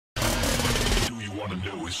wanna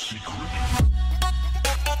know his secret?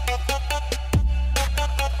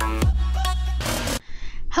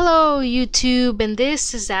 Hello YouTube, and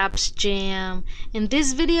this is Apps Jam. In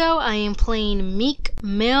this video I am playing Meek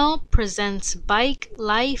Mill Presents Bike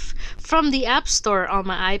Life from the App Store on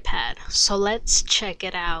my iPad. So let's check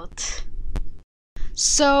it out.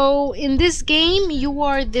 So in this game you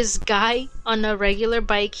are this guy on a regular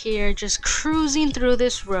bike here just cruising through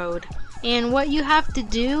this road. And what you have to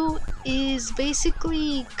do is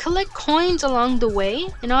basically collect coins along the way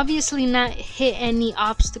and obviously not hit any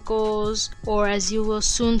obstacles, or as you will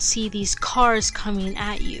soon see, these cars coming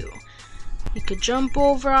at you. You could jump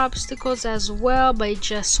over obstacles as well by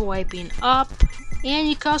just swiping up, and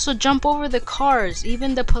you can also jump over the cars,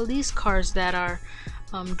 even the police cars that are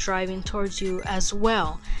driving towards you as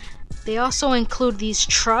well. They also include these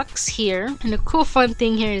trucks here, and the cool fun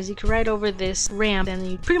thing here is you can ride over this ramp and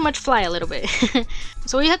you pretty much fly a little bit.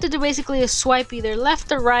 So what you have to do basically is swipe either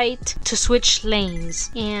left or right to switch lanes,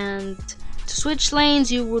 and to switch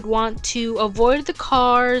lanes you would want to avoid the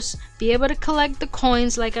cars, be able to collect the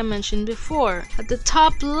coins like I mentioned before. At the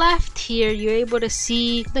top left here you're able to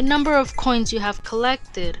see the number of coins you have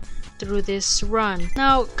collected through this run.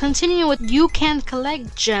 Now continuing with, you can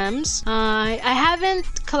collect gems. I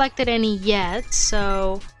haven't collected any yet,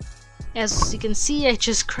 so as you can see I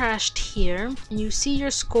just crashed here, and you see your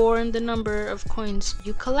score and the number of coins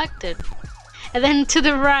you collected, and then to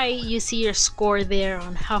the right you see your score there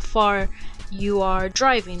on how far you are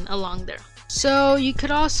driving along there. So you could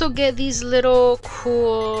also get these little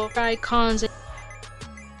cool icons.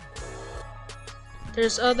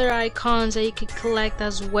 There's other icons that you could collect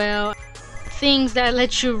as well. Things that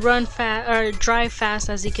let you run fast or drive fast,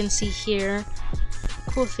 as you can see here.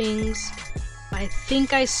 Cool things. I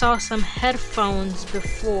think I saw some headphones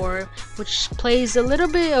before, which plays a little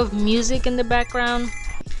bit of music in the background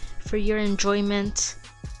for your enjoyment.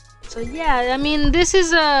 So yeah, I mean, this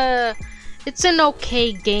is it's an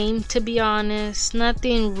okay game, to be honest.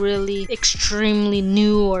 Nothing really extremely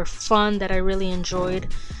new or fun that I really enjoyed.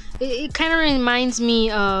 It kind of reminds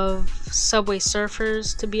me of Subway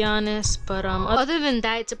Surfers, to be honest, but other than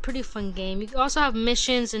that, it's a pretty fun game. You also have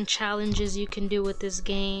missions and challenges you can do with this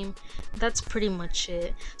game. That's pretty much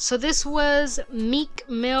it. So this was Meek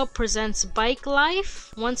Mill Presents Bike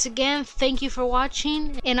Life. Once again, thank you for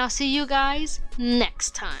watching, and I'll see you guys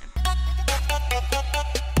next time.